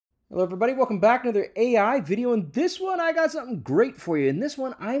Hello everybody, welcome back to another AI video. In this one, I got something great for you. In this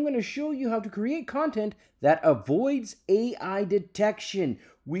one, I'm going to show you how to create content that avoids AI detection.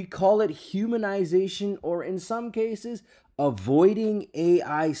 We call it humanization, or in some cases, avoiding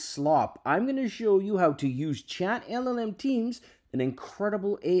AI slop. I'm going to show you how to use ChatLLM Teams, an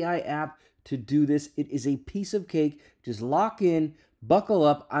incredible AI app, to do this. It is a piece of cake. Just lock in, buckle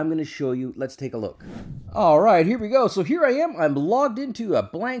up. I'm going to show you. Let's take a look. All right, here we go. So here I am. I'm logged into a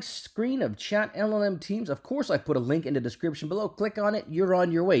blank screen of ChatLLM Teams. Of course, I put a link in the description below. Click on it. You're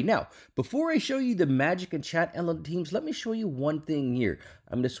on your way. Now, before I show you the magic in ChatLLM Teams, let me show you one thing here.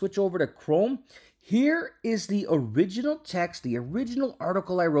 I'm going to switch over to Chrome. Here is the original text, the original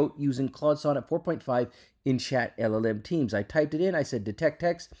article I wrote using Claude Sonnet 4.5 in ChatLLM Teams. I typed it in. I said detect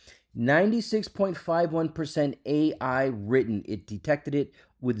text. 96.51% AI written. It detected it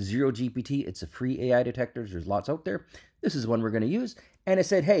with 0GPT. It's a free AI detector. There's lots out there. This is one we're going to use. And it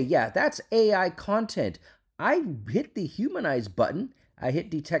said, hey, yeah, that's AI content. I hit the Humanize button. I hit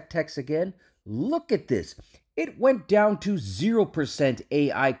detect text again. Look at this. It went down to 0%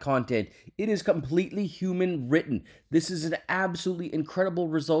 AI content. It is completely human written. This is an absolutely incredible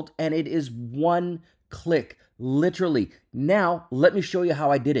result, and it is one click. Literally. Now, let me show you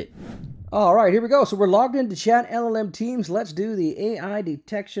how I did it. All right, here we go. So we're logged into ChatLLM Teams. Let's do the AI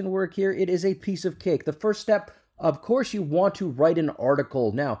detection work here. It is a piece of cake. The first step, of course, you want to write an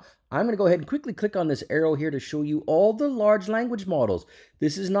article. Now, I'm going to go ahead and quickly click on this arrow here to show you all the large language models.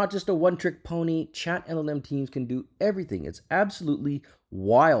 This is not just a one-trick pony. ChatLLM Teams can do everything. It's absolutely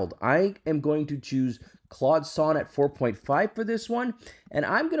wild. I am going to choose Claude Sonnet 4.5 for this one, and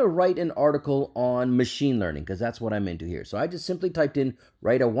I'm going to write an article on machine learning because that's what I'm into here. So I just simply typed in,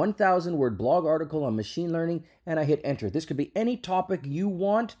 write a 1,000-word blog article on machine learning, and I hit enter. This could be any topic you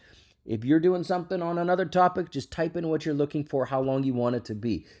want. If you're doing something on another topic, just type in what you're looking for, how long you want it to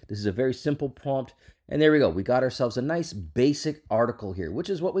be. This is a very simple prompt. And there we go. We got ourselves a nice basic article here, which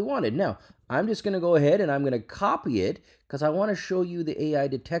is what we wanted. Now, I'm just going to go ahead and I'm going to copy it because I want to show you the AI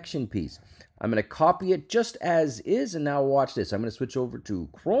detection piece. I'm going to copy it just as is. And now watch this. I'm going to switch over to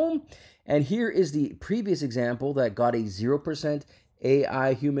Chrome. And here is the previous example that got a 0%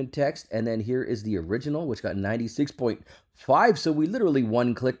 AI human text. And then here is the original, which got 96.5. So we literally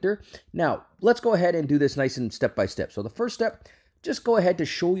one-clicked her. Now, let's go ahead and do this nice and step by step. So the first step, just go ahead to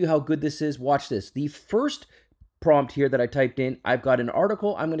show you how good this is. Watch this. The first prompt here that I typed in, I've got an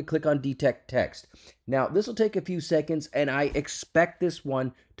article. I'm going to click on detect text. Now, this will take a few seconds, and I expect this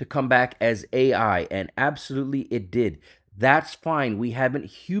one to come back as AI, and absolutely it did. That's fine. We haven't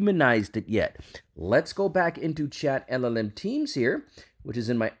humanized it yet. Let's go back into ChatLLM Teams here, which is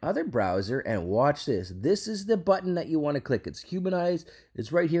in my other browser, and watch this. This is the button that you want to click. It's Humanize.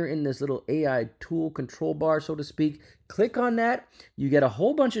 It's right here in this little AI tool control bar, so to speak. Click on that. You get a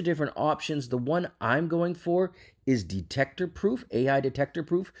whole bunch of different options. The one I'm going for is Detector-Proof, AI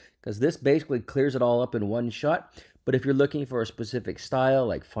Detector-Proof, because this basically clears it all up in one shot. But if you're looking for a specific style,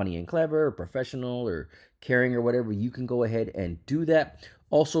 like funny and clever, or professional, or caring, or whatever, you can go ahead and do that.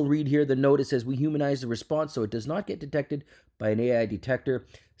 Also read here the note. It says we humanize the response so it does not get detected by an AI detector.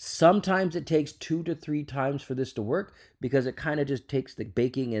 Sometimes it takes 2 to 3 times for this to work because it kind of just takes the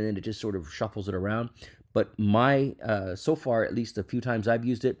baking and then it just sort of shuffles it around. But so far, at least a few times I've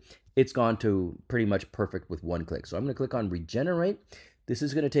used it, it's gone to pretty much perfect with one click. So I'm going to click on regenerate. This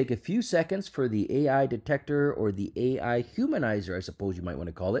is going to take a few seconds for the AI detector, or the AI humanizer, I suppose you might want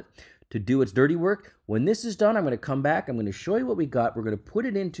to call it, to do its dirty work. When this is done, I'm going to come back. I'm going to show you what we got. We're going to put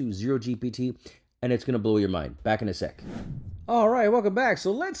it into 0GPT, and it's going to blow your mind. Back in a sec. All right, welcome back.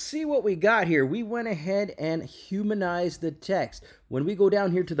 So let's see what we got here. We went ahead and humanized the text. When we go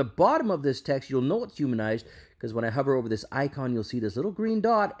down here to the bottom of this text, you'll know it's humanized because when I hover over this icon, you'll see this little green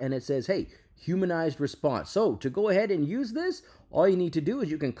dot, and it says, hey, humanized response. So to go ahead and use this, all you need to do is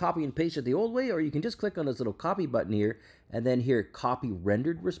you can copy and paste it the old way, or you can just click on this little copy button here, and then here, copy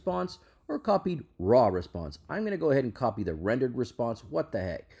rendered response or copied raw response. I'm going to go ahead and copy the rendered response. What the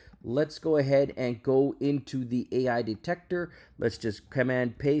heck? Let's go ahead and go into the AI detector. Let's just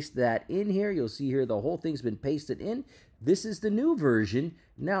command paste that in here. You'll see here the whole thing's been pasted in. This is the new version.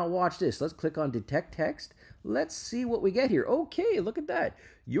 Now watch this. Let's click on detect text. Let's see what we get here. Okay, look at that.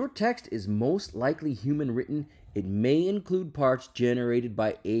 Your text is most likely human written. It may include parts generated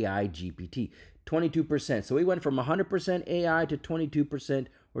by AI GPT. 22%. So we went from 100% AI to 22%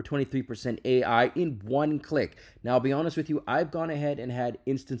 or 23% AI in one click. Now, I'll be honest with you, I've gone ahead and had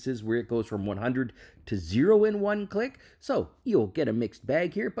instances where it goes from 100 to 0 in one click. So you'll get a mixed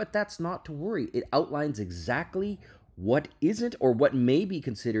bag here, but that's not to worry. It outlines exactly what isn't or what may be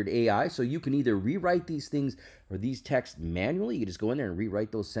considered AI. So you can either rewrite these things or these texts manually. You just go in there and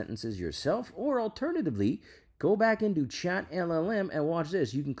rewrite those sentences yourself, or alternatively, go back into ChatLLM and watch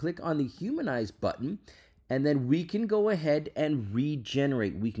this. You can click on the Humanize button, and then we can go ahead and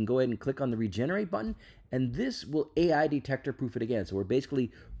regenerate. We can go ahead and click on the regenerate button, and this will AI detector proof it again. So we're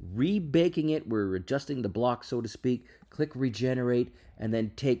basically rebaking it. We're adjusting the block, so to speak. Click regenerate, and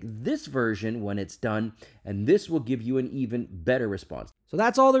then take this version when it's done, and this will give you an even better response. So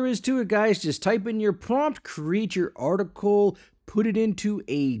that's all there is to it, guys. Just type in your prompt, create your article, put it into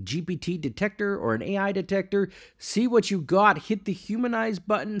a GPT detector or an AI detector, see what you got, hit the Humanize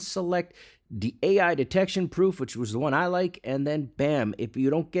button, select the AI detection proof, which was the one I like, and then bam. If you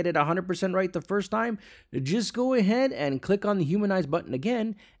don't get it 100% right the first time, just go ahead and click on the Humanize button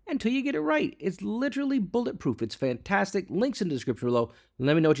again until you get it right. It's literally bulletproof. It's fantastic. Links in the description below.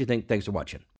 Let me know what you think. Thanks for watching.